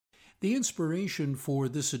The inspiration for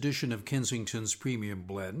this edition of Kensington's Premium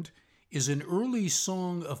Blend is an early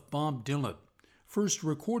song of Bob Dylan, first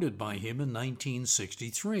recorded by him in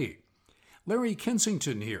 1963. Larry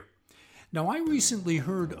Kensington here. Now, I recently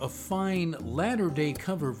heard a fine latter-day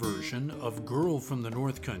cover version of Girl from the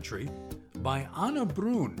North Country by Ane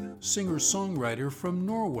Brun, singer-songwriter from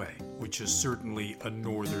Norway, which is certainly a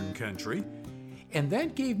northern country. And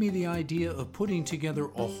that gave me the idea of putting together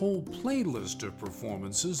a whole playlist of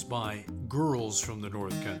performances by girls from the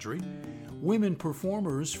North Country, women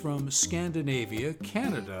performers from Scandinavia,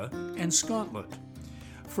 Canada, and Scotland.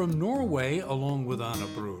 From Norway, along with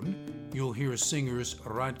Ane Brun, you'll hear singers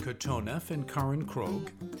Radka Toneff and Karin Krog.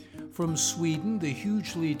 From Sweden, the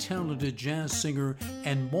hugely talented jazz singer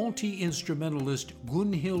and multi-instrumentalist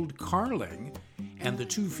Gunhild Carling, and the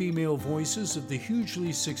two female voices of the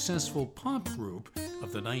hugely successful pop group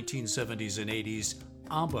of the 1970s and 80s,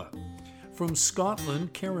 ABBA. From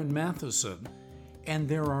Scotland, Karen Matheson, and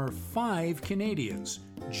there are 5 Canadians,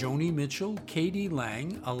 Joni Mitchell, Katie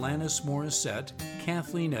Lang, Alanis Morissette,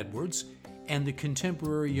 Kathleen Edwards, and the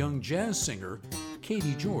contemporary young jazz singer,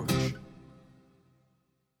 Caity Gyorgy.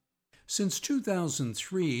 Since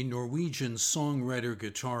 2003, Norwegian songwriter,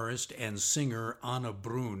 guitarist, and singer Ane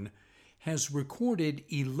Brun has recorded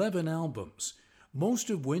 11 albums,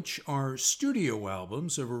 most of which are studio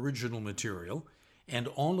albums of original material, and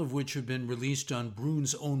all of which have been released on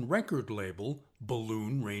Brun's own record label,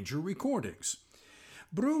 Balloon Ranger Recordings.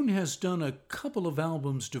 Brun has done a couple of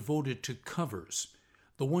albums devoted to covers.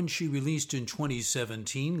 The one she released in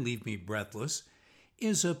 2017, Leave Me Breathless,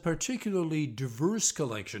 is a particularly diverse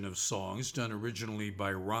collection of songs done originally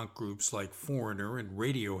by rock groups like Foreigner and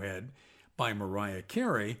Radiohead, by Mariah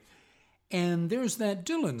Carey, and there's that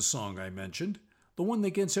Dylan song I mentioned, the one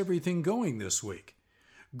that gets everything going this week.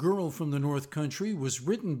 Girl from the North Country was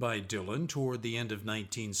written by Dylan toward the end of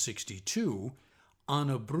 1962.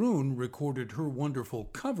 Ane Brun recorded her wonderful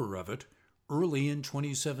cover of it early in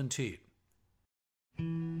 2017.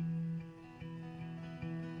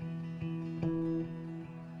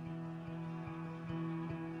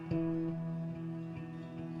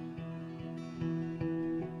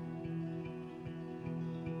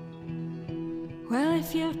 Well,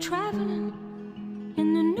 if you're traveling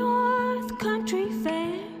in the North Country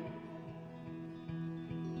Fair,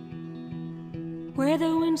 where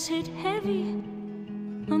the winds hit heavy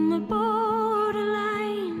on the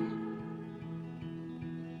borderline,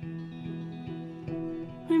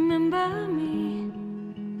 remember me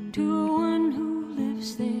to one who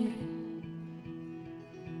lives there.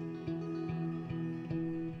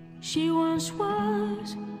 She once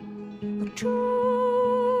was a true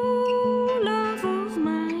love of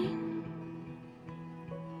mine.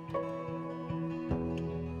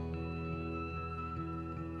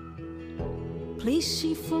 Please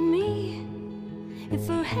see for me if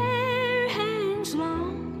her hair hangs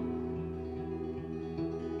long,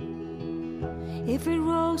 if it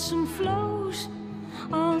rolls and flows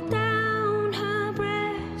all down her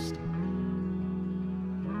breast.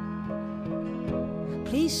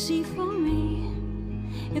 Please see for me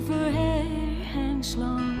if her hair hangs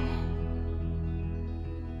long.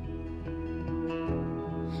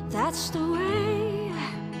 That's the way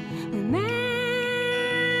I remember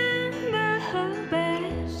her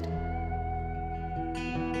best.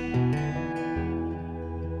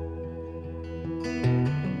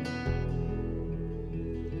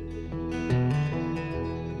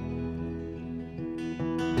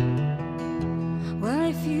 Well,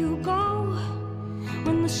 if you go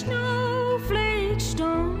when the snowflakes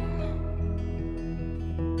storm,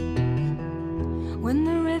 when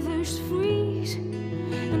the rivers freeze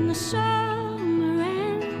and the summer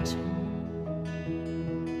ends,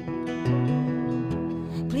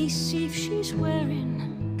 please see if she's wearing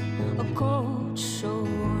a coat so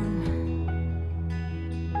warm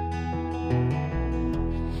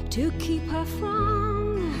to keep her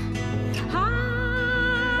from the howling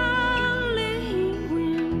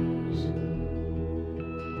winds.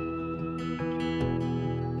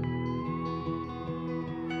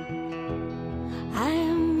 I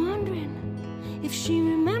am wondering if she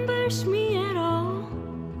remembers me at all.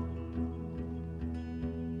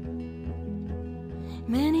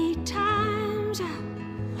 Many times I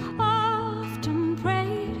often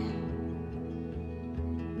prayed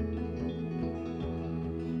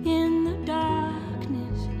in the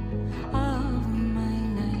darkness of my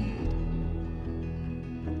night,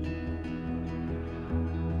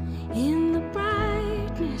 in the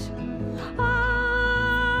brightness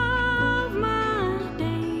of my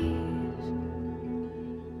days.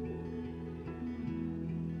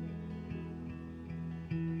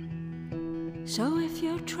 So if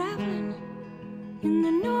you're traveling in the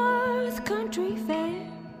North Country Fair,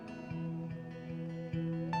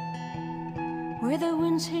 where the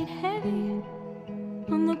winds hit heavy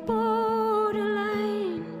on the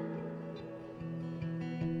borderline,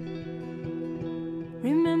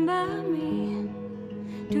 remember me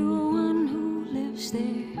to one who lives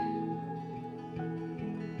there.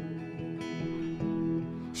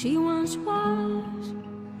 She once was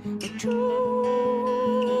a true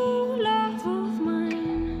love of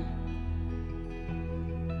mine.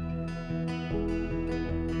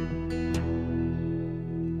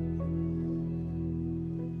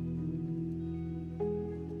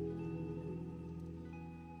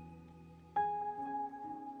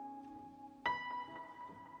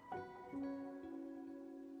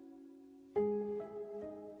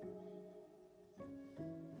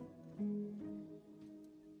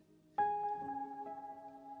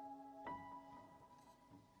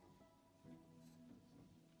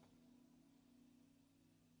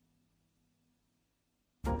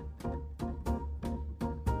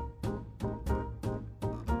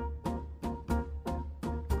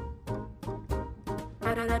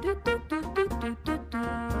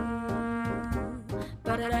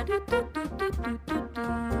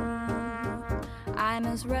 I'm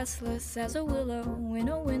as restless as a willow in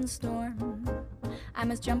a windstorm.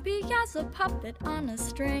 I'm as jumpy as a puppet on a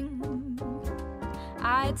string.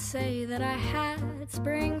 I'd say that I had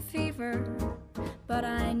spring fever, but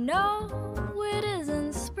I know it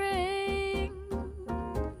isn't spring.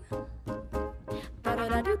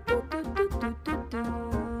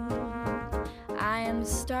 I am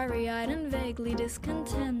starry-eyed and vaguely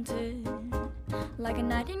discontented, like a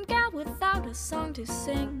nightingale without a song to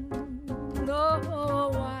sing. Oh,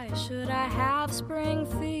 why should I have spring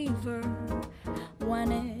fever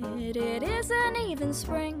when it isn't even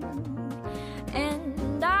spring?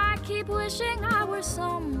 And I keep wishing I were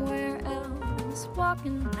somewhere else,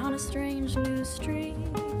 walking on a strange new street,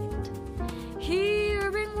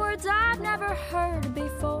 hearing words I've never heard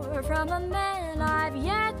before from a man I've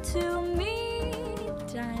yet to meet.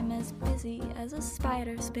 I'm as busy as a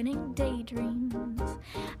spider spinning daydreams.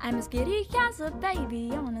 I'm as giddy as a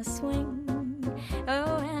baby on a swing.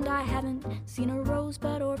 Oh, and I haven't seen a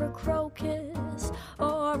rosebud or a crocus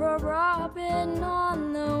or a robin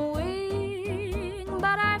on the wing.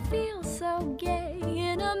 But I feel so gay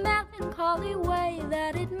in a melancholy way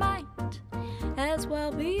that it might as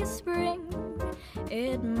well be spring.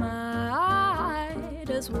 It might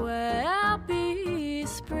as well be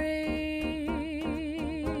spring.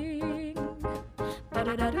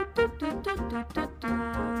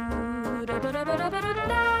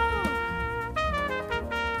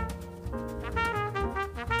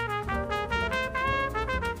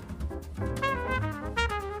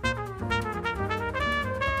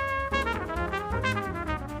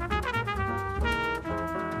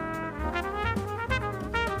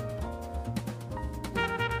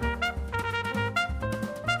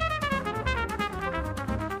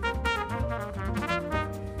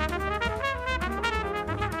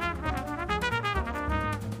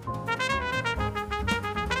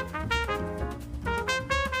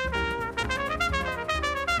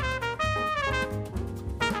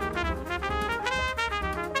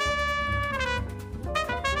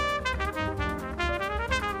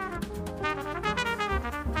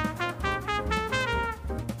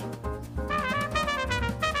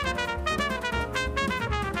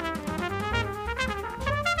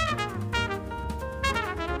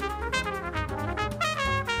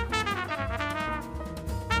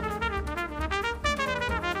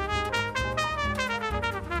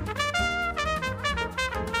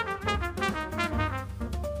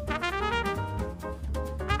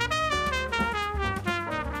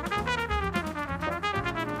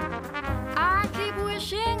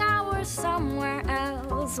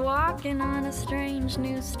 Walking on a strange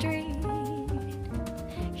new street,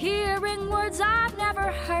 hearing words I've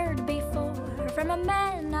never heard before from a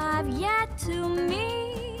man I've yet to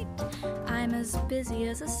meet. I'm as busy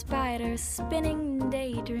as a spider spinning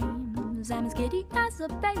daydreams. I'm as giddy as a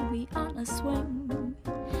baby on a swing.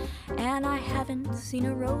 And I haven't seen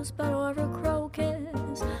a rosebud or a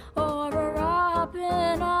crocus or a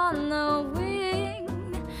robin on the wing.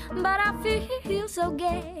 But I feel so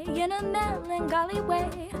gay in a melancholy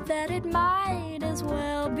way that it might as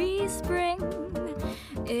well be spring.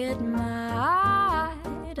 It might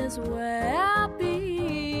as well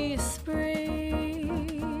be spring.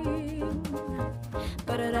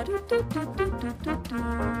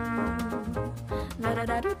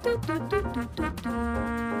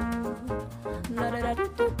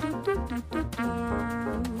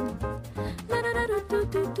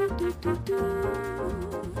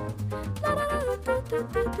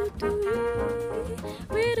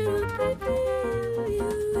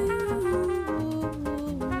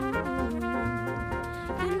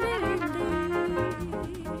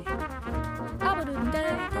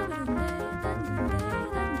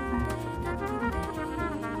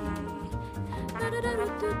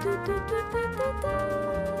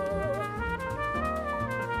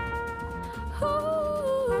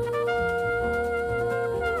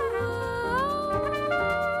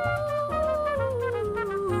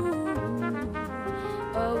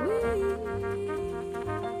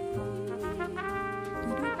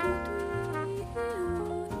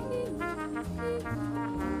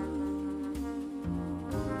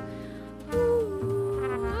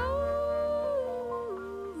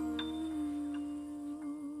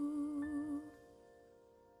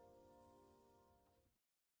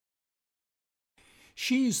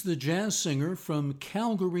 She's the jazz singer from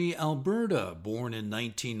Calgary, Alberta, born in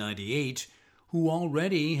 1998, who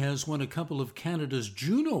already has won a couple of Canada's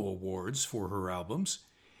Juno Awards for her albums.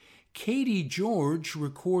 Caity Gyorgy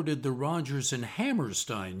recorded the Rodgers and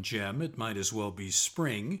Hammerstein gem, It Might As Well Be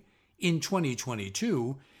Spring, in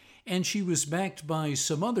 2022, and she was backed by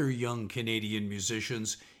some other young Canadian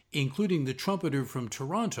musicians, including the trumpeter from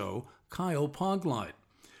Toronto, Kyle Pogleit.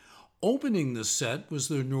 Opening the set was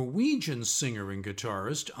the Norwegian singer and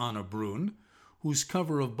guitarist Ane Brun, whose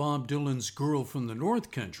cover of Bob Dylan's Girl from the North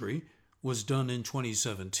Country was done in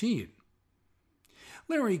 2017.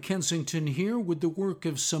 Larry Kensington here with the work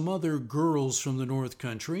of some other girls from the North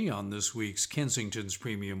Country on this week's Kensington's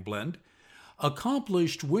Premium Blend.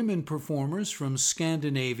 Accomplished women performers from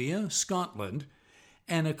Scandinavia, Scotland,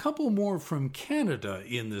 and a couple more from Canada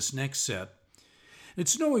in this next set.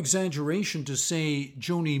 It's no exaggeration to say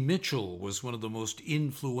Joni Mitchell was one of the most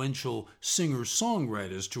influential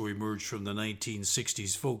singer-songwriters to emerge from the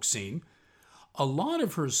 1960s folk scene. A lot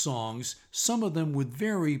of her songs, some of them with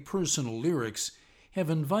very personal lyrics, have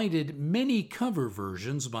invited many cover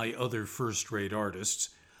versions by other first-rate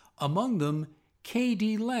artists, among them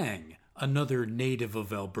K.D. Lang, another native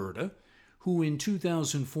of Alberta, who in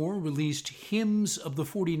 2004 released Hymns of the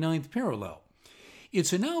 49th Parallel.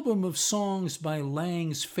 It's an album of songs by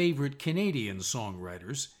Lang's favorite Canadian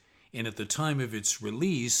songwriters, and at the time of its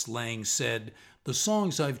release, Lang said, "The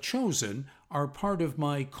songs I've chosen are part of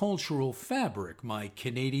my cultural fabric, my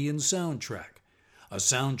Canadian soundtrack," a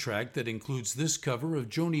soundtrack that includes this cover of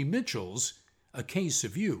Joni Mitchell's A Case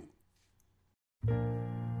of You.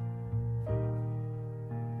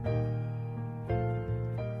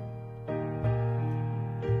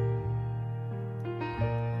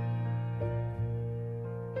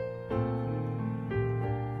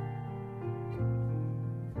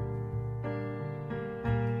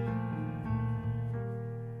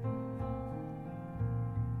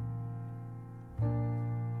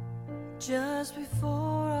 Just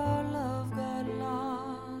before our love got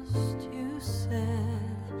lost, you said,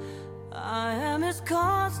 I am as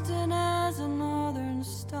constant as a northern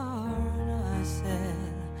star. And I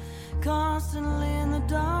said, constantly in the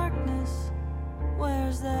darkness,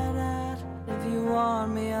 where's that at? If you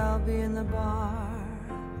want me, I'll be in the bar.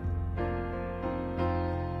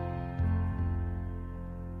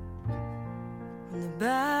 On the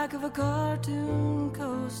back of a cartoon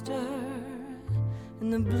coaster,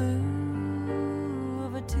 in the blue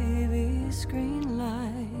of a TV screen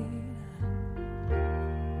light,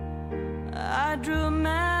 I drew a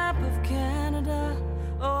map of Canada,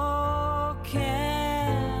 oh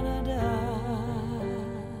Canada.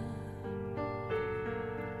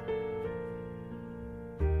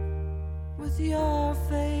 With your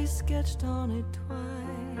face sketched on it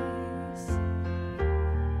twice.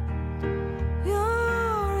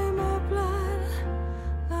 You're in my blood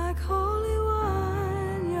like holy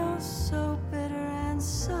wine. You're so bitter and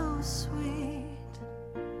so sweet.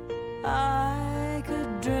 I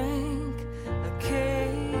could drink a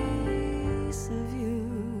case of you.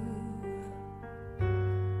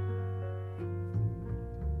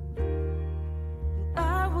 And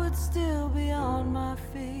I would still be on my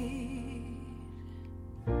feet.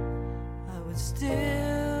 I would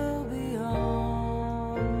still be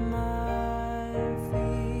on my feet.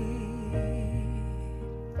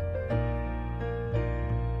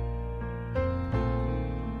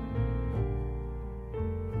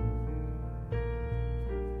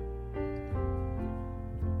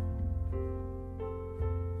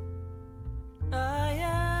 I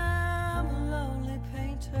am a lonely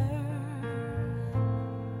painter.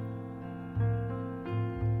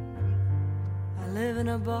 I live in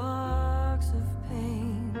a box of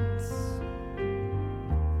paints.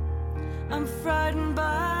 I'm frightened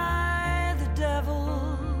by the devil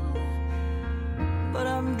but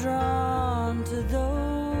I'm drawn to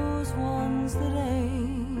those ones that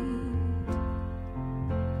ain't.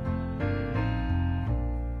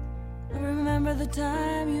 I remember the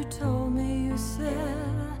time you told me, you said,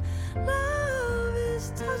 love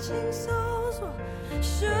is touching souls. Well,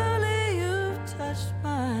 surely you've touched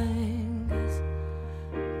mine, 'cause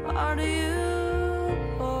part of you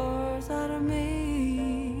pours out of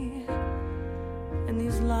me in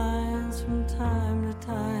these lines from time to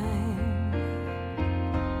time.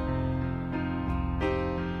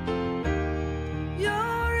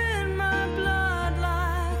 You're in my blood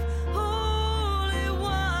like holy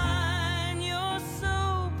wine. You're so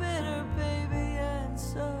bitter, baby, and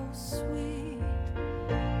so sweet.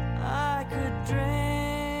 I could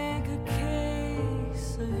drink a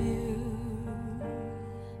case of you.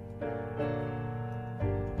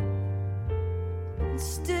 And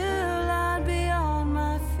still I'd be on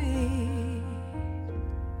my feet.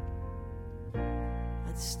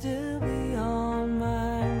 I'd still be on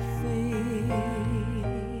my feet.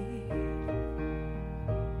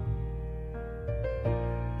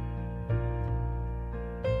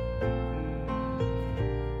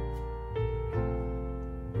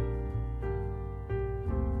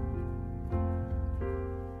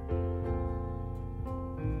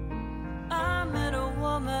 I met a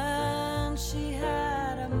woman, she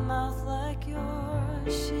had a mouth like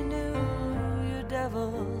yours. She knew your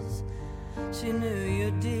devils, she knew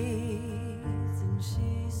your deeds, and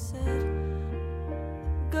she said,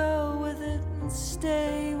 go with it and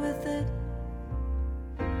stay with it,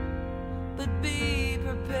 but be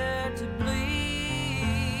prepared to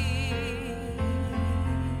bleed,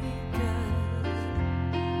 'cause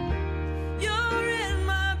you're in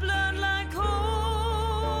my blood like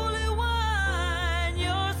holy wine.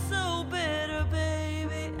 You're so bitter,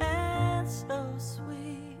 baby, and so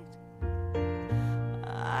sweet.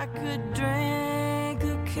 I could drink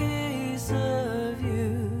a case of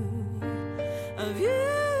you,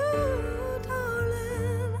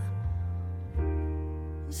 darling.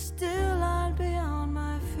 Still I'd be on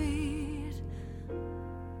my feet.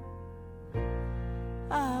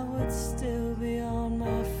 I would still be on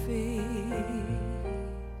my feet.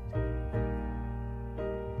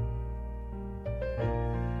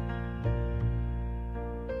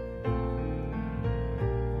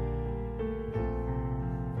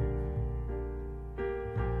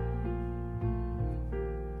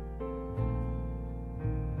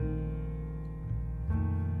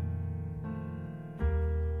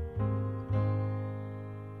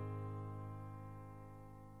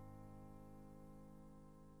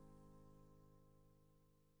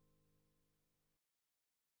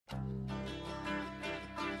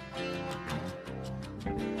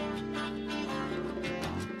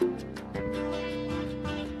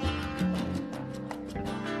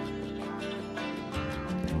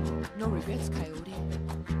 No regrets, Coyote.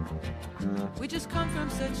 We just come from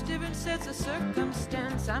such different sets of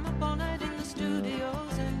circumstance. I'm up all night in the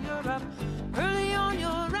studios and you're up early on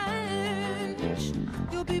your ranch.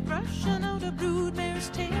 You'll be brushing out a broodmare's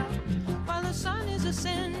tail while the sun is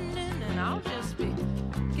ascending, and I'll just be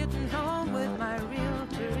getting home with my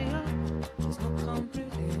reel-to-reel. There's no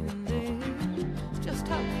comprehending just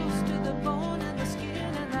how close to the bone and the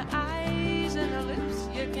skin and the eyes and the lips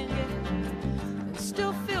you can get, and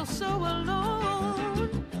still feel so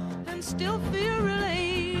alone and still feel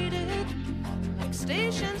related, like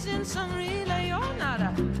stations in some relay. You're not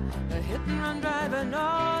a hit-and-run driver,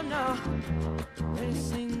 no,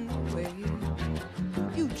 racing away.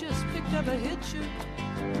 You just picked up a hitcher,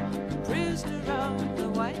 prisoner around the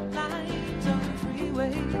white lines on the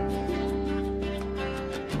freeway.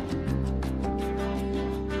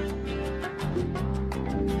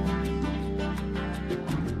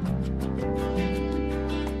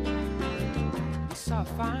 We saw a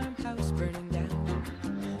farmhouse burning down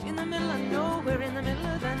in the middle of nowhere, in the middle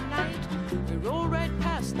of the night. We rolled right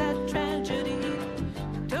past that tragedy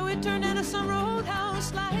till we turned into some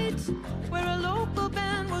roadhouse lights where a local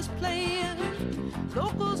band was playing.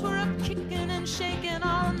 Locals were up kicking and shaking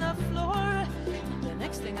on the floor. The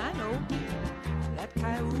next thing I know, that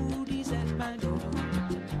coyote's at my door.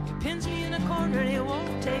 He pins me in a corner and he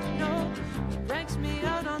won't take no. He drags me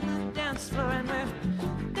out on the dance floor and we're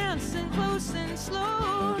dancing close and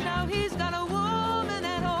slow. Now he's got a woman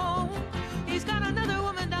at home, he's got another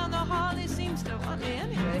woman down the hall. He seems to want me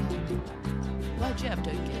anyway. Why'd you have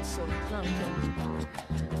to get so drunk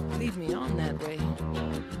and leave me on that way?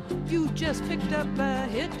 You just picked up a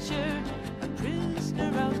hitcher, a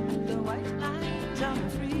prisoner out the white lines on the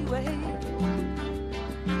freeway.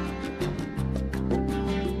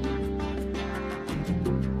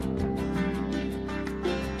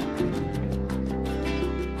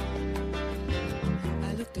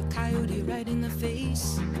 right in the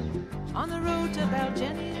face. On the road to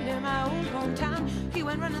Baljenny, near my old hometown, he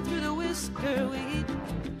went running through the whisker weed,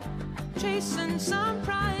 chasing some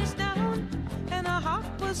prize down, and a hawk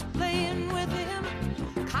was playing with him.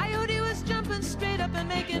 Coyote was jumping straight up and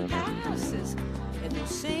making passes, and those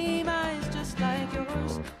same eyes just like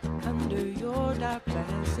yours under your dark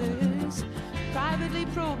glasses, privately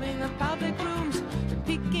probing the public rooms,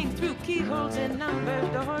 peeking through keyholes in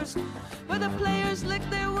numbered doors, where the players lick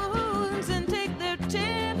their wounds and take their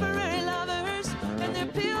temporary lovers and their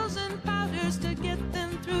pills and powders to get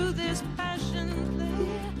them through this passion play.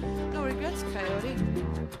 No regrets, Coyote,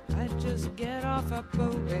 I'd just get off a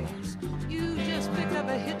ways. You just picked up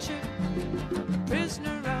a hitcher, a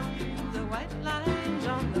prisoner of the white lines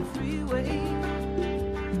on the freeway.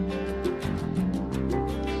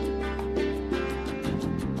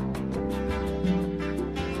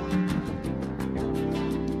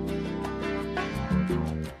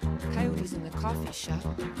 Coffee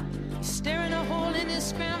shop. He's staring a hole in his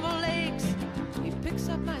scrambled eggs. He picks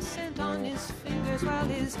up my scent on his fingers while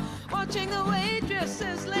he's watching the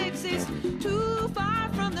waitress's legs. He's too far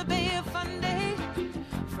from the Bay of Fundy,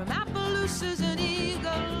 from Appaloosas and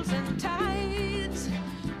eagles and tides,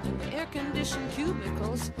 and the air-conditioned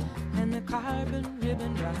cubicles and the carbon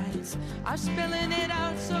ribbon rides are spelling it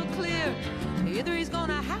out so clear. Either he's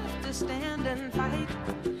gonna have to stand and fight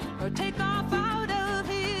or take off out of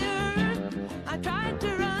here. I tried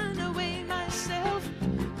to run away myself,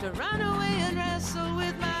 to run away and wrestle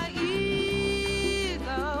with my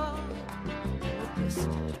ego.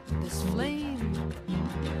 This flame,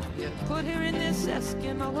 you put her in this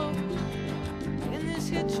Eskimo, in this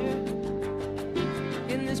hitcher,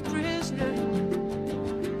 in this prisoner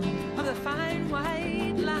of the fine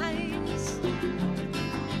white lines,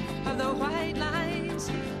 of the white lines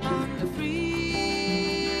on the freeway.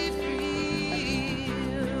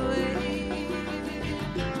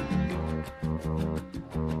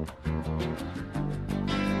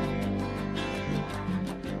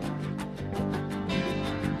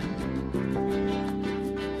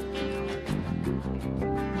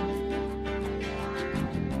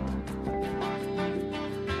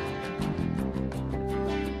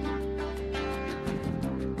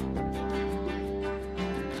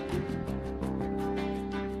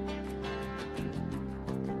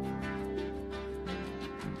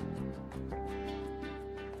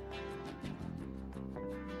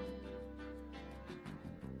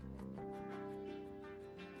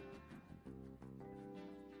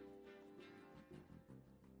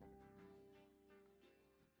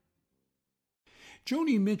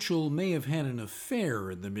 Joni Mitchell may have had an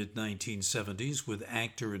affair in the mid-1970s with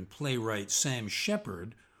actor and playwright Sam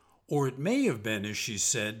Shepard, or it may have been, as she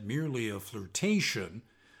said, merely a flirtation,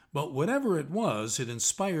 but whatever it was, it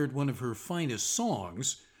inspired one of her finest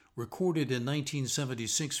songs, recorded in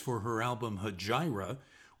 1976 for her album Hajira,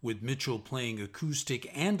 with Mitchell playing acoustic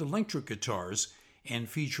and electric guitars and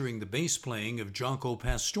featuring the bass playing of Jaco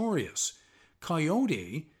Pastorius,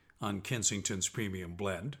 Coyote, on Kensington's Premium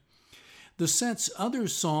Blend. The set's other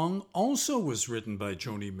song also was written by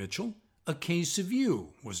Joni Mitchell. A Case of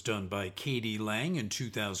You was done by Katie Lang in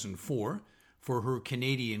 2004 for her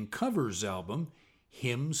Canadian covers album,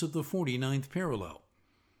 Hymns of the 49th Parallel.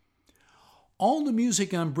 All the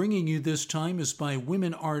music I'm bringing you this time is by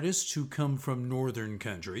women artists who come from northern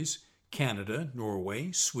countries, Canada,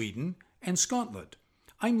 Norway, Sweden, and Scotland.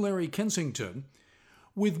 I'm Larry Kensington,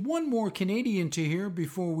 with one more Canadian to hear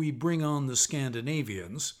before we bring on the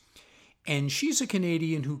Scandinavians. And she's a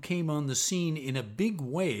Canadian who came on the scene in a big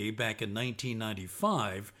way back in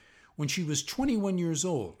 1995 when she was 21 years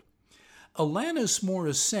old. Alanis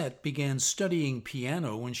Morissette began studying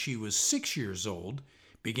piano when she was 6 years old,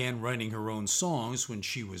 began writing her own songs when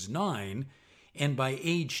she was 9, and by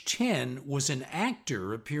age 10 was an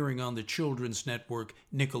actor appearing on the children's network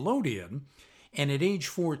Nickelodeon, and at age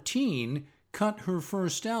 14 cut her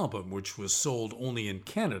first album, which was sold only in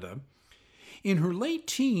Canada. In her late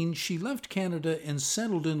teens, she left Canada and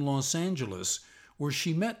settled in Los Angeles, where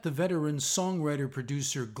she met the veteran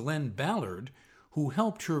songwriter-producer Glenn Ballard, who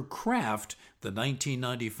helped her craft the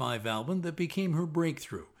 1995 album that became her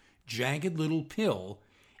breakthrough, Jagged Little Pill,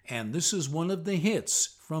 and this is one of the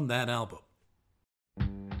hits from that album.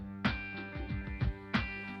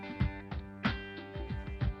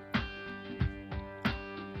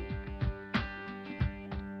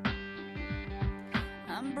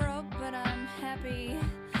 I'm broke, but I'm happy.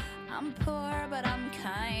 I'm poor, but I'm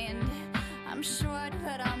kind. I'm short,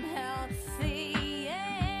 but I'm healthy.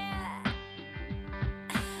 Yeah.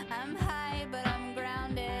 I'm high, but I'm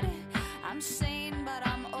grounded. I'm sane, but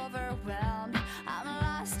I'm overwhelmed. I'm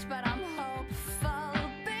lost, but I'm hopeful,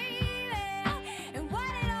 baby.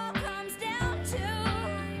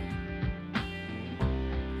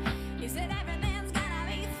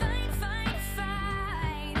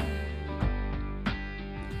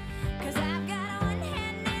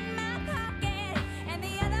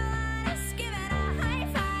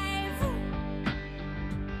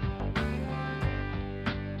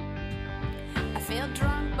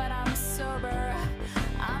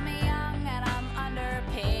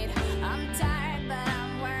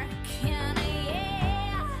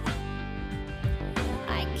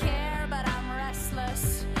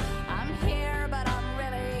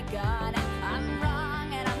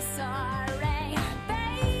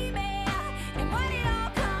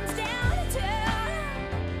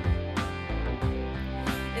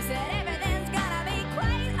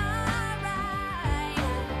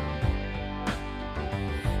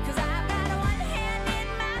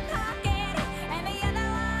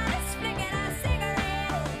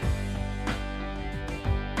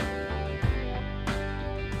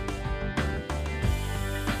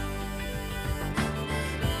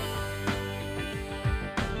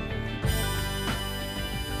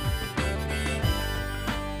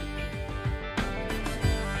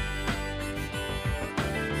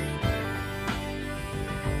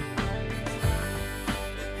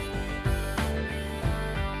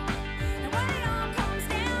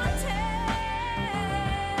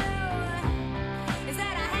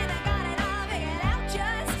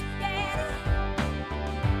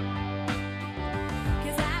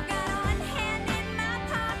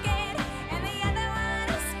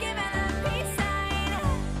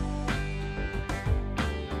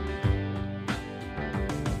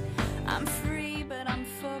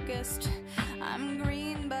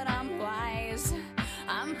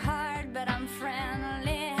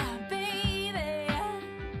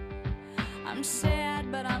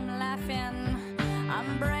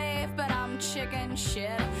 and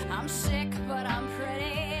shit. I'm sick, but I'm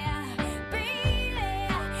pretty, baby.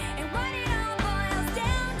 And what it all boils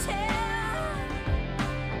down to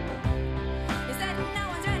is that no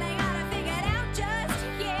one's really got it figured out just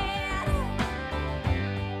yet.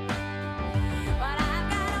 But I've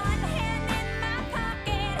got one hand in my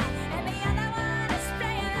pocket and the other one is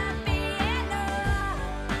playing the piano.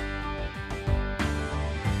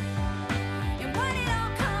 And what it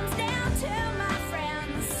all comes down to, my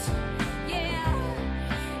friends,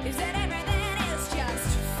 yeah, is that everything is just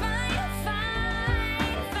fine,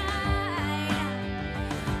 fine, fine.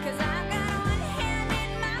 'Cause I've got one hand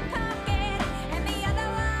in my pocket and the other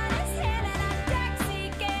one is hailing a taxi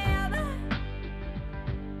cab.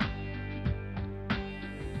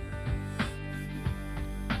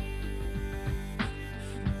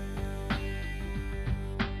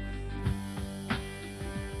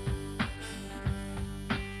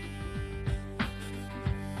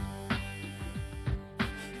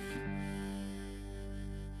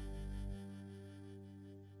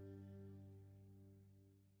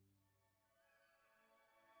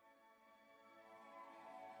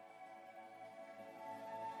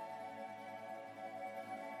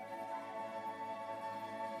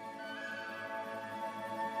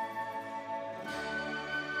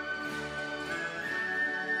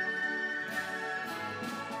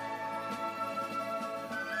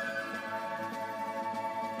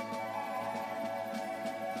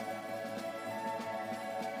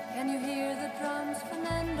 Can you hear the drums,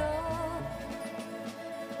 Fernando?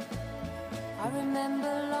 I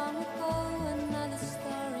remember long ago another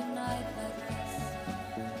starry night like this.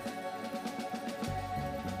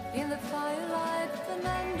 In the firelight,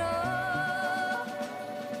 Fernando,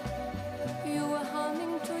 you were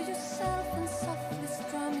humming to yourself and softly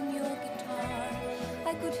strumming your guitar.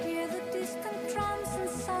 I could hear the distant drums and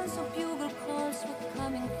sounds of bugle calls were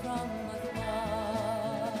coming from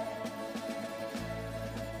afar.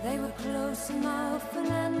 They were closer now,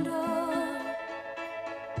 Fernando.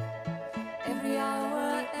 Every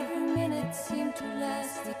hour, every minute seemed to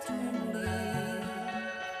last eternally.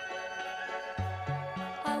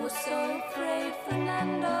 I was so afraid,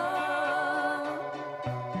 Fernando.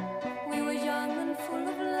 We were young and full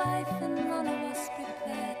of life and none of us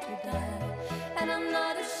prepared to die. And I'm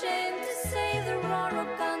not ashamed to say the roar of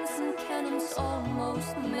guns and cannons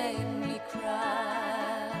almost made me cry.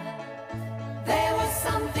 There was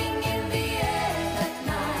something in the air that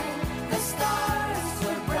night. The stars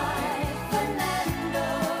were bright, Fernando.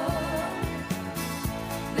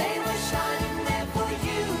 They were shining there for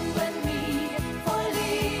you and me, for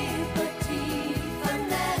liberty,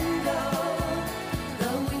 Fernando.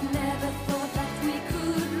 Though we never thought that we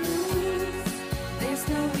could lose, there's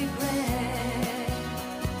no regret.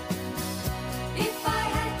 If I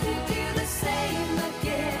had to do the same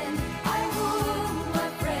again, I would, my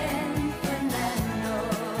friend Fernando.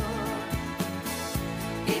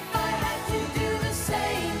 If I had to do the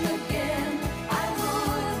same again, I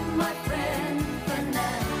would, my friend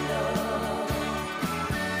Fernando.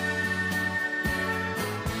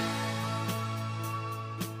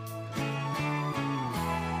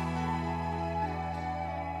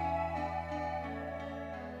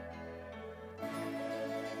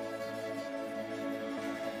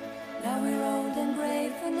 Now we're old and gray,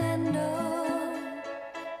 Fernando.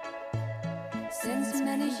 Since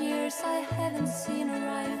many years I haven't seen a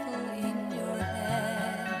rifle in your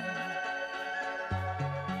hand.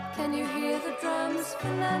 Can you hear the drums,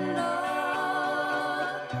 Fernando?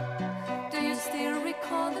 Do you still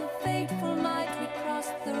recall the fateful night we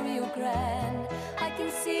crossed the Rio Grande? I can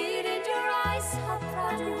see it in your eyes, how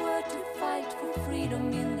proud we were to fight for freedom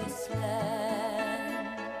in this land.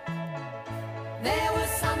 There was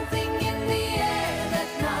something in the air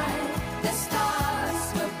that night. The stars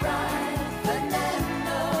were bright,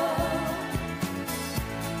 Fernando.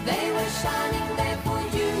 They were shining there for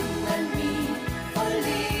you and me, for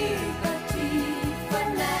liberty,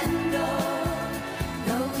 Fernando.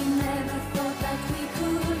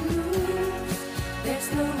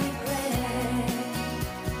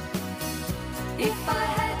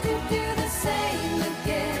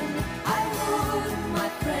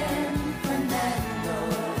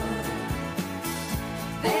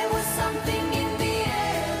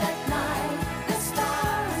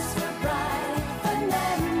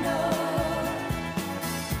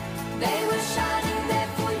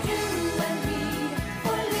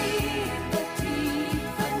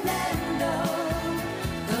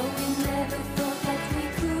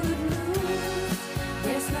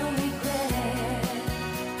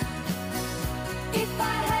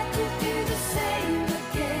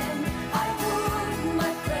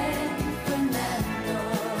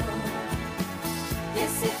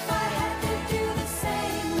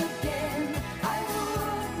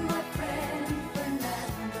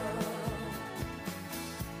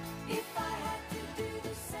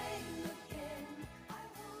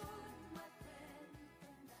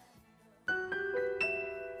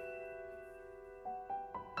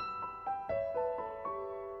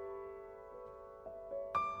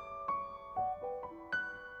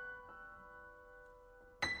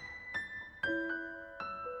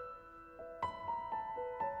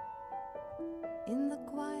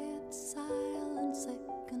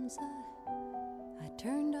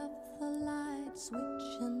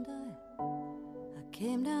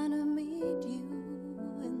 came down to meet you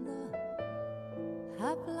in the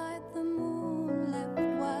half light the moon left,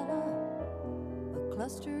 while a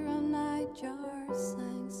cluster of nightjars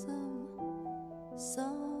sang some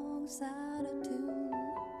songs out of tune.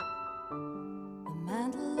 The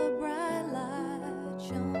mantle of bright light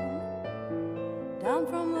shone down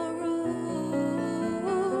from a room,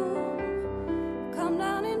 come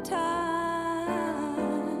down in time.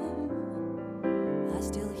 I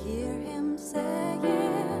still hear him saying,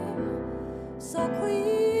 so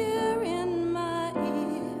clear in my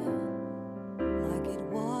ear, like it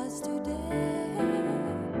was today.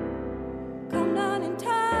 Come down in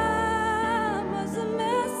time was the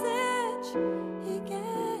message he gave.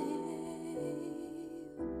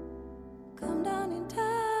 Come down in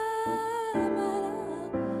time and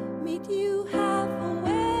I'll meet you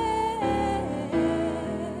halfway.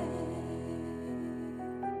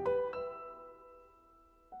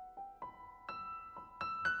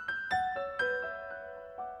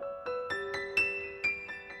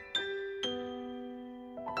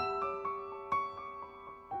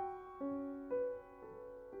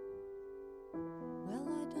 Well,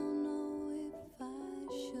 I don't know if I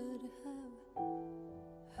should have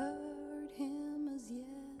heard him as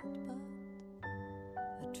yet, but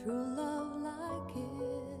a true love like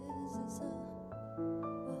his is a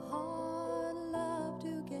hard love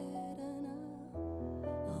to get, and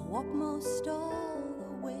I walk most all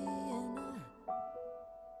the way, and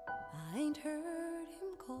I ain't heard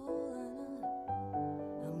him call, and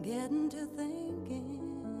I'm getting to thinking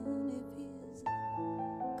if he's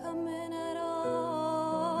coming at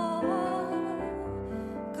all.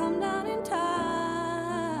 Come down in time.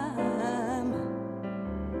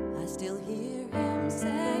 I still hear him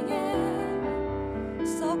saying,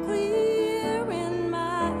 so clear in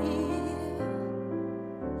my ear,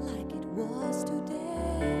 like it was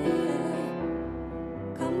today.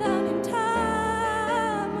 Come down in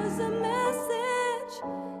time was the message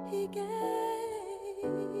he gave.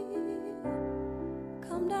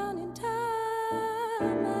 Come down in time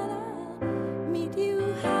and I'll meet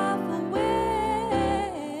you halfway.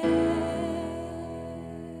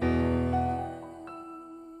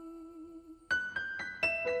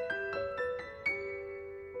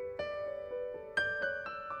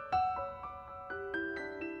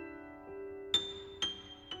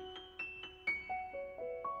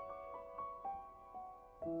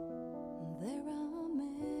 There are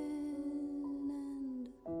men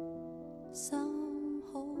and some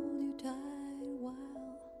hold you tight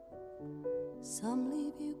while some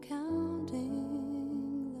leave you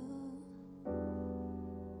counting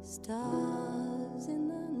the stars in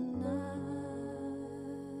the night.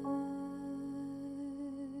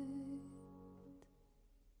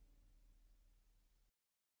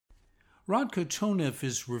 Radka Toneff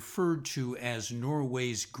is referred to as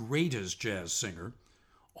Norway's greatest jazz singer,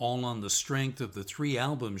 all on the strength of the 3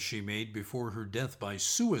 albums she made before her death by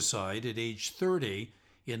suicide at age 30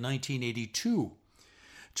 in 1982.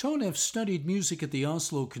 Toneff studied music at the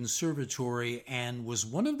Oslo Conservatory and was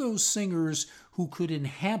one of those singers who could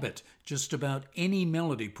inhabit just about any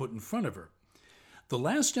melody put in front of her. The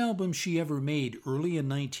last album she ever made, early in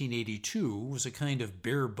 1982, was a kind of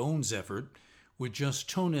bare-bones effort with just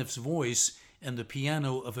Toneff's voice and the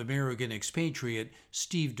piano of American expatriate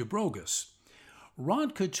Steve Dobrogas.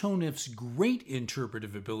 Radka Toneff's great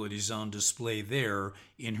interpretive abilities on display there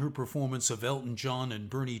in her performance of Elton John and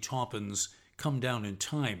Bernie Taupin's Come Down in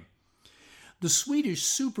Time. The Swedish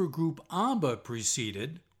supergroup ABBA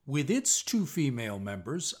preceded, with its 2 female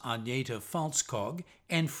members, Agnetha Faltskog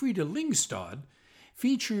and Frida Lyngstad,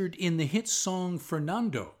 featured in the hit song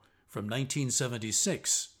Fernando from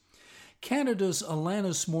 1976. Canada's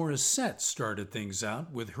Alanis Morissette started things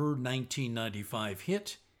out with her 1995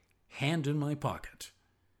 hit, Hand in My Pocket.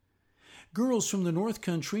 Girls from the North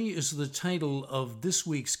Country is the title of this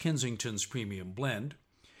week's Kensington's Premium Blend,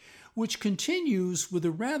 which continues with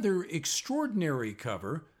a rather extraordinary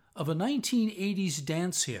cover of a 1980s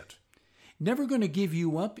dance hit. Never Gonna Give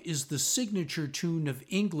You Up is the signature tune of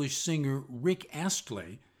English singer Rick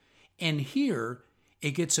Astley, and here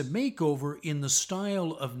it gets a makeover in the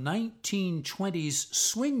style of 1920s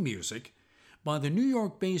swing music by the New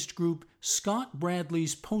York-based group Scott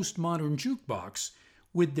Bradley's Postmodern Jukebox,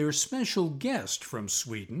 with their special guest from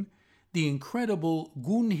Sweden, the incredible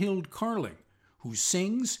Gunhild Carling, who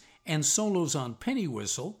sings and solos on penny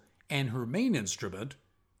whistle and her main instrument,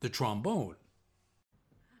 the trombone.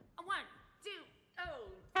 1, 2,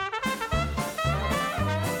 oh.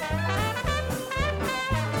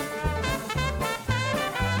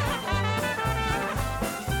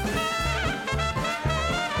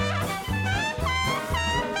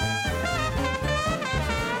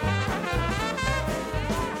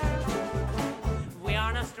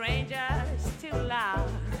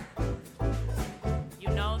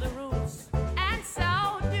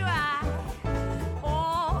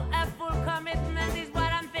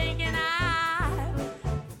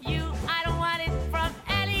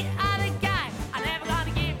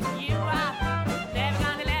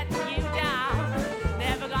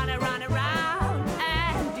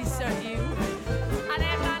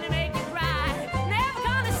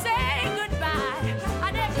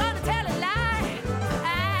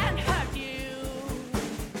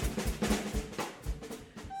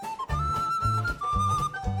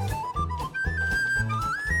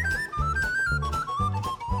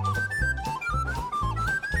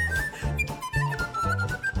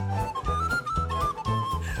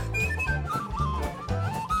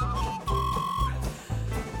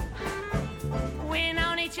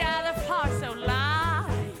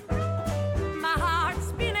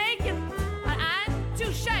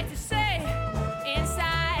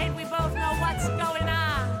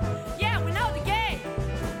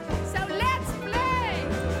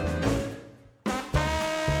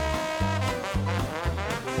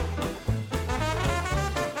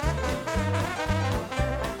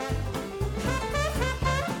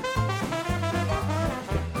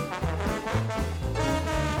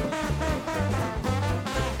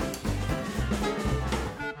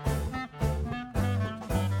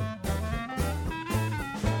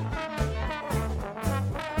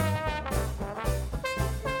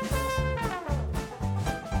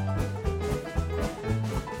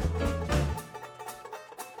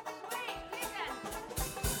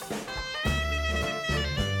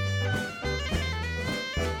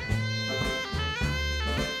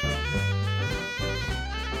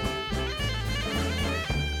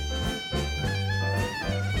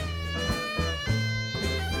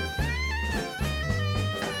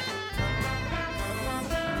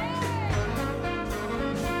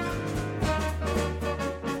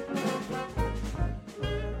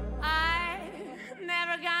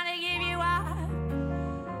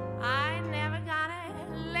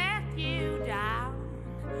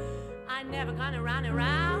 I'm never gonna run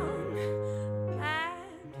around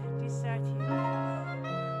and desert you.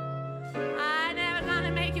 I'm never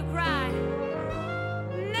gonna make you cry.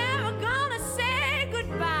 Never gonna say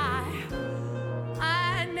goodbye.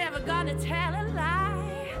 I'm never gonna tell a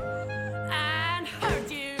lie and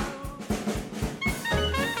hurt you.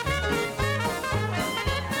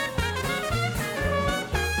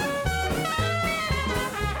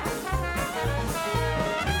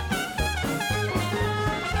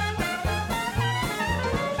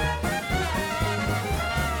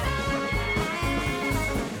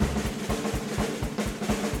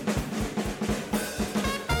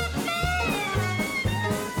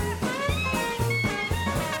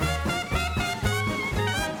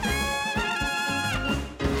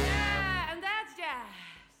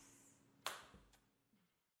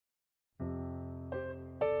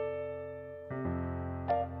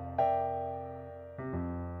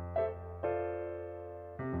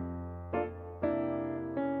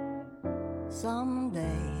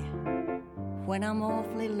 Someday, when I'm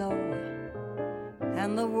awfully low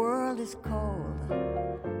and the world is cold,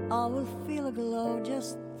 I will feel a glow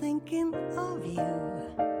just thinking of you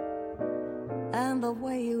and the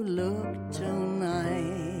way you look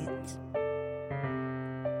tonight.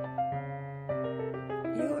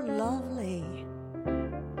 You're lovely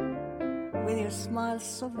with your smile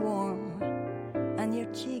so warm and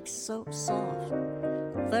your cheeks so soft.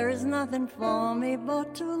 There is nothing for me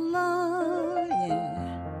but to love you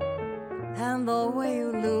and the way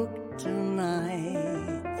you look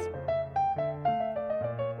tonight.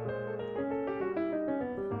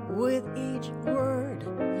 With each word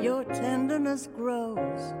your tenderness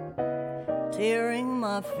grows, tearing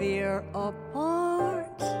my fear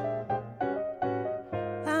apart.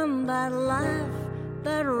 And that laugh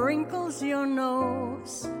that wrinkles your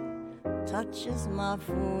nose touches my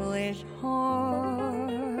foolish heart.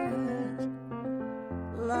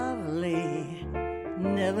 Lovely,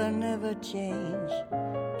 never, never change.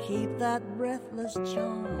 Keep that breathless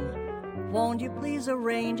charm. Won't you please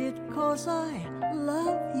arrange it? 'Cause I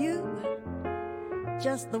love you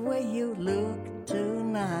just the way you look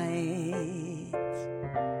tonight.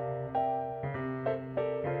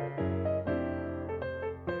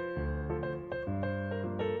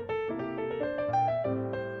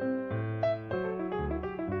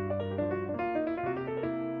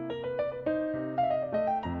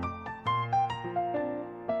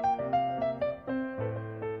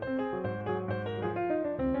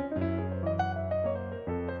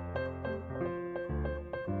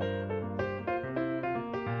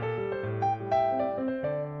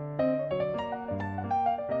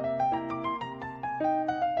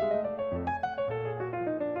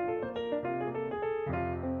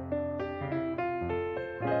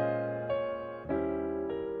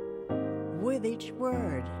 With each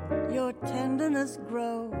word your tenderness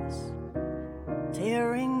grows,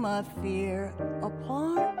 tearing my fear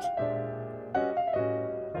apart.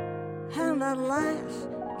 And that laugh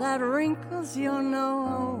that wrinkles your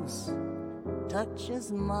nose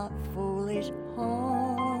touches my foolish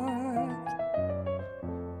heart.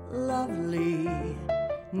 Lovely,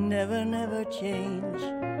 never, never change.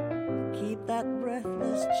 Keep that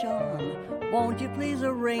breathless charm. Won't you please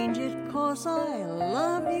arrange it? 'Cause I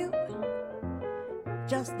love you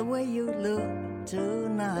just the way you look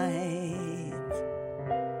tonight.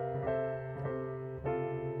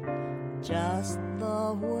 Just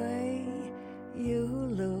the way you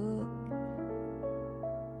look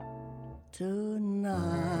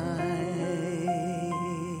tonight.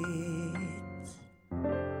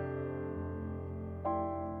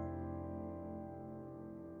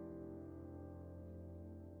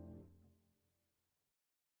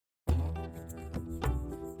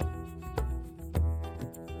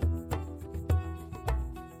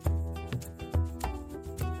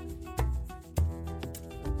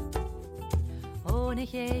 Ohne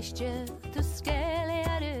geestje te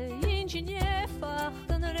scaleren, ingenieur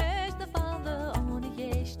vachten resten van de ohne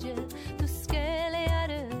geestje te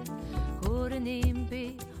scaleren. Horen in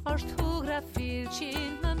bij als het geografieeltje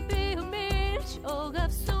mijn beeltje ook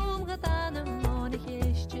af zo'n gedaan ohne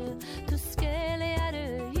geestje te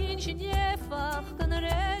scaleren, ingenieur vachten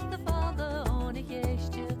resten van de ohne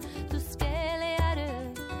geestje te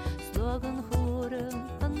scaleren. Slogan horen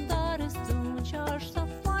en daar is toen charge of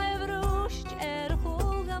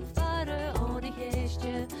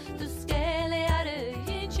de scaleren,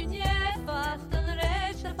 ingenieur vachten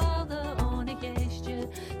rechten van de ohne geestje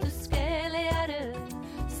de scaleren,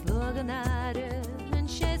 sloganaren en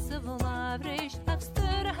schessen van afrecht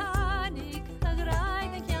afsturen hanik,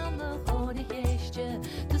 agrijnig aan de ohne geestje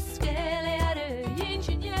de scaleren.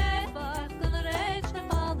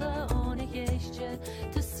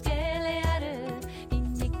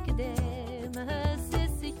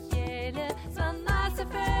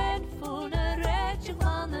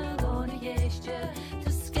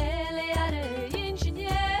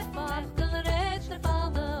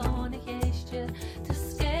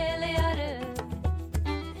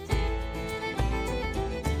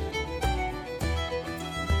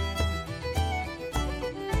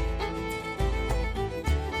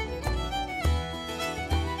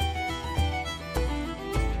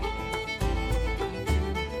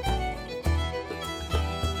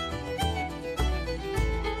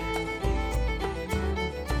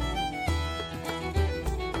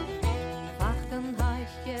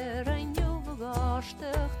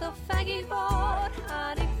 Maggie Ford,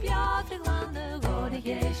 Harry Piotr Lande, Gode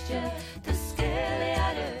Geestje, de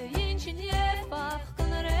Skeleade, Ingenieur,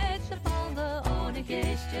 Wachten, Rechter van de One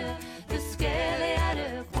Geestje, de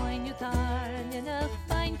Skeleade, Coin Jutar, en de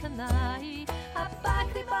Fijn Kanai, a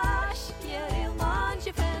Bakri Bash, Jerry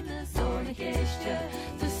Manje, Femme, Zone Geestje,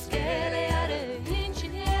 de Skeleade,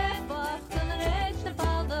 Ingenieur, Wachten, Rechter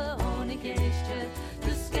van de One Geestje,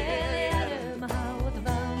 de Skeleade, maar hou het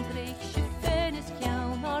wandriksje, Venus,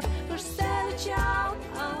 Kjaunor, Verstel Tjaun,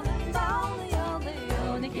 aan het bouwen, Jan de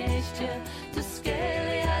One Geestje, de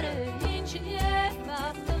Skeleade, Ingenieur,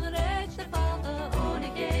 Wachten, Rechter van de One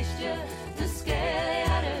Geestje, de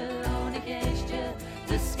Skeleade, One Geestje,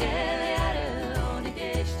 de Skeleade, One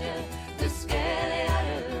Geestje, de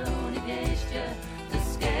Skeleade, One Geestje, de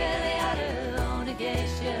Skeleade, One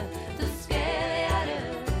Geestje, de Skeleade.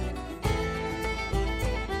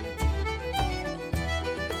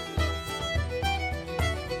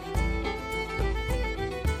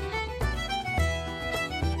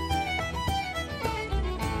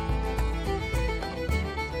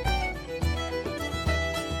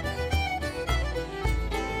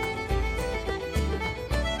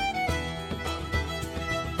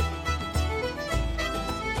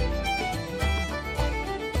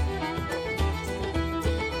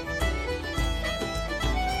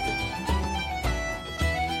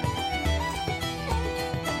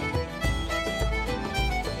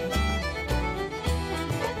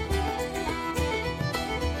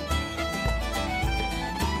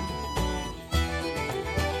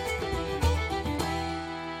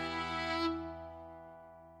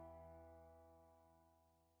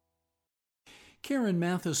 Karen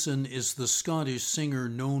Matheson is the Scottish singer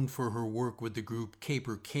known for her work with the group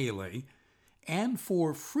KPB and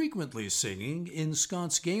for frequently singing in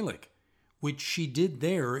Scots Gaelic, which she did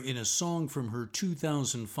there in a song from her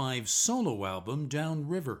 2005 solo album,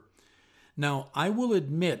 Downriver. Now, I will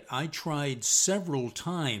admit I tried several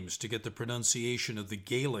times to get the pronunciation of the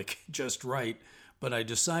Gaelic just right, but I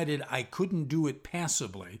decided I couldn't do it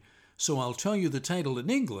passably, so I'll tell you the title in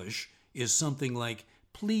English is something like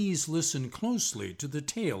Please Listen Closely to the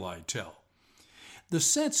Tale I Tell. The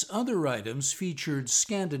set's other items featured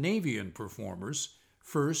Scandinavian performers,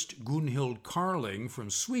 first Gunhild Carling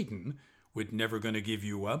from Sweden, with Never Gonna Give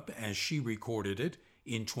You Up, as she recorded it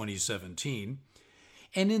in 2017,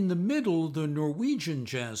 and in the middle, the Norwegian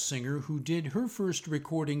jazz singer who did her first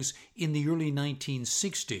recordings in the early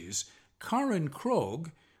 1960s, Karin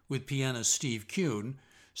Krog, with pianist Steve Kuhn,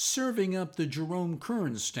 serving up the Jerome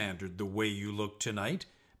Kern standard, The Way You Look Tonight,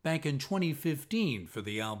 back in 2015 for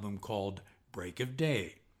the album called Break of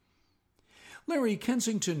Day. Larry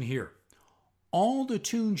Kensington here. All the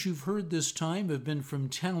tunes you've heard this time have been from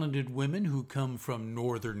talented women who come from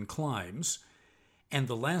northern climes, and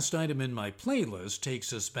the last item in my playlist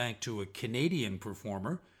takes us back to a Canadian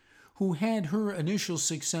performer who had her initial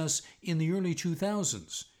success in the early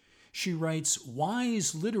 2000s. She writes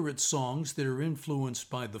wise, literate songs that are influenced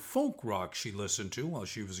by the folk rock she listened to while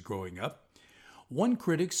she was growing up. One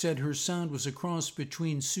critic said her sound was a cross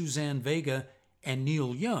between Suzanne Vega and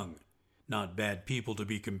Neil Young. Not bad people to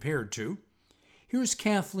be compared to. Here's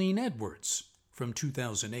Kathleen Edwards from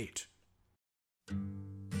 2008.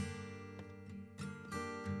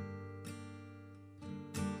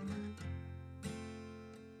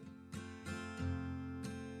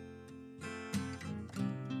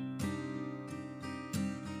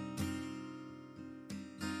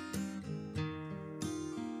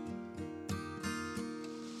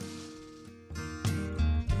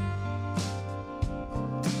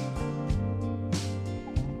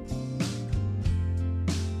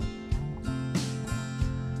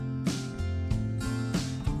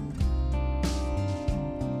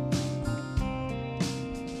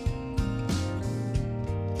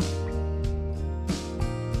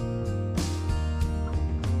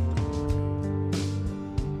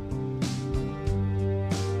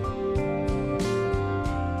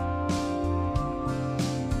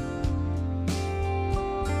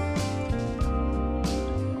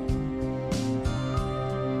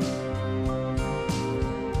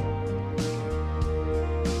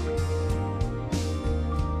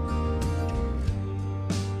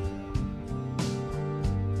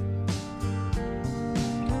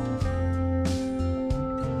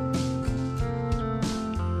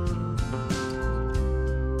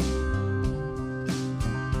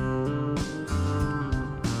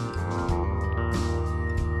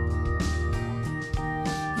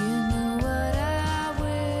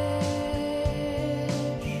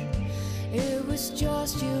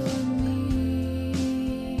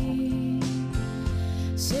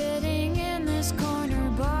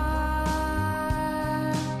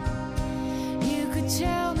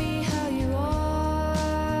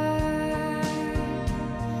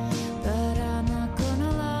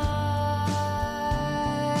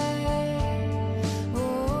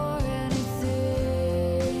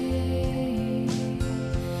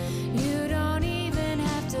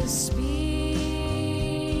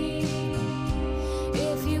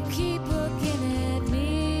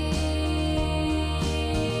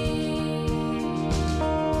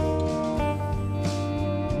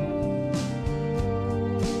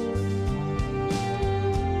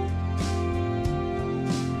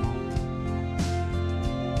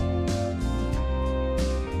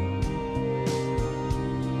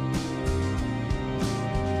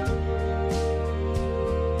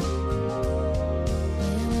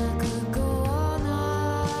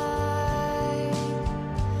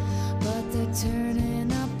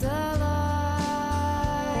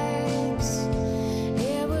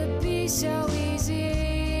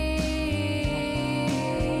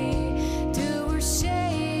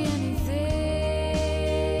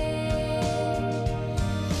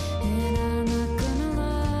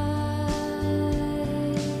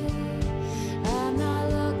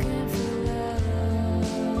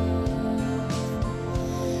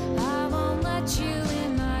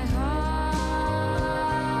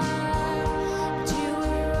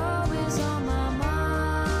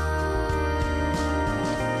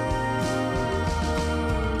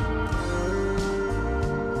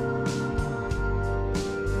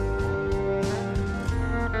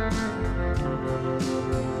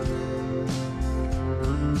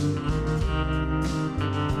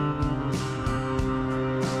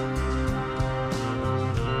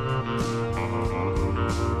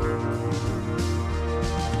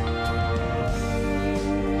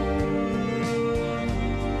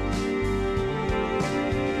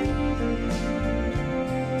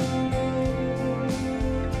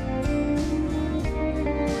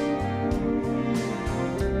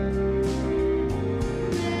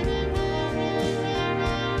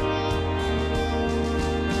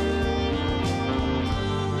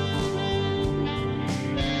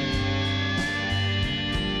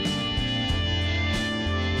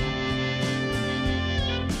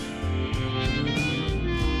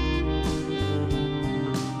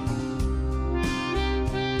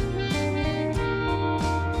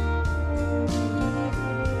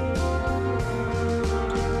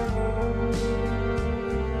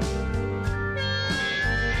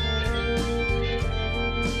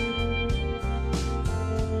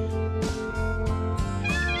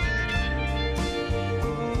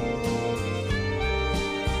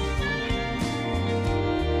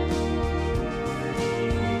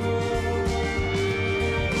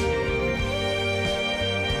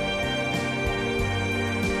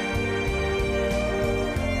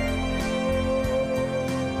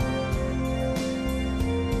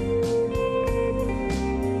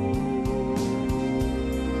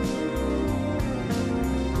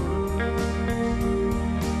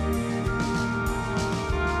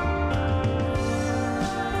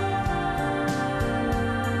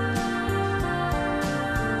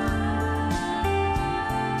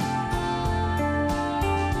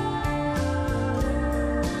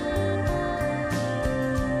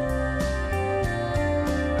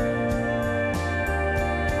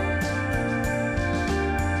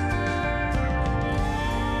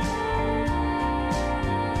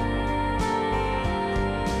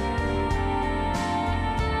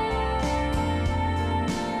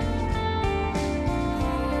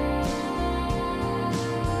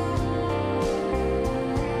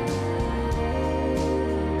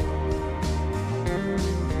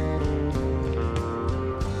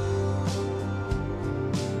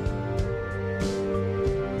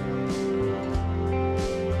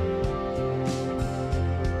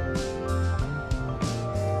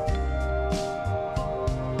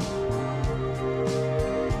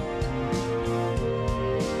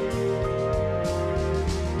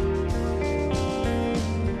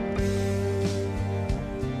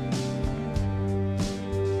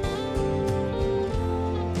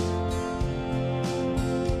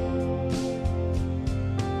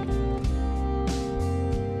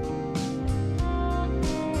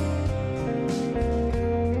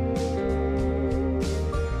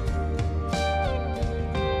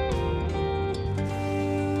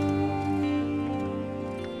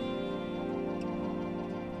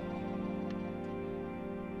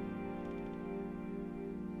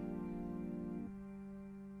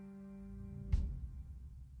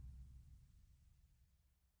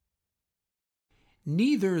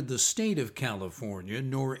 Neither the state of California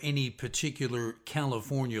nor any particular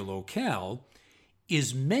California locale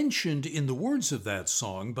is mentioned in the words of that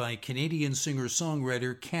song by Canadian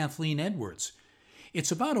singer-songwriter Kathleen Edwards.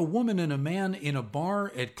 It's about a woman and a man in a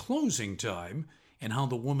bar at closing time and how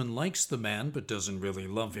the woman likes the man but doesn't really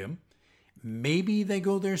love him. Maybe they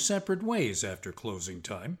go their separate ways after closing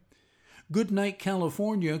time. Goodnight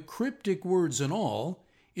California, cryptic words and all,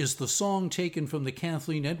 is the song taken from the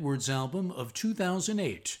Kathleen Edwards album of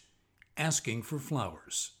 2008, Asking for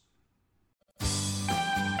Flowers.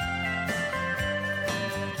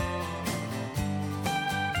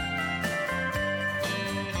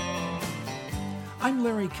 I'm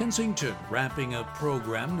Larry Kensington, wrapping up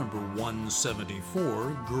program number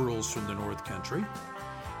 174, Girls from the North Country.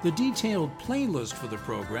 The detailed playlist for the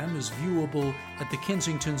program is viewable at the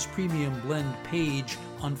Kensington's Premium Blend page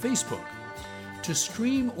on Facebook. To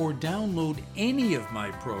stream or download any of my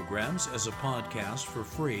programs as a podcast for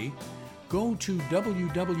free, go to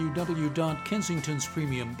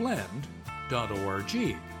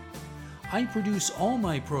www.kensingtonspremiumblend.org. I produce all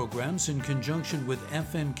my programs in conjunction with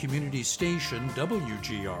FM community station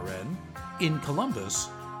WGRN in Columbus,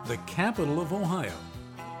 the capital of Ohio.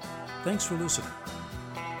 Thanks for listening.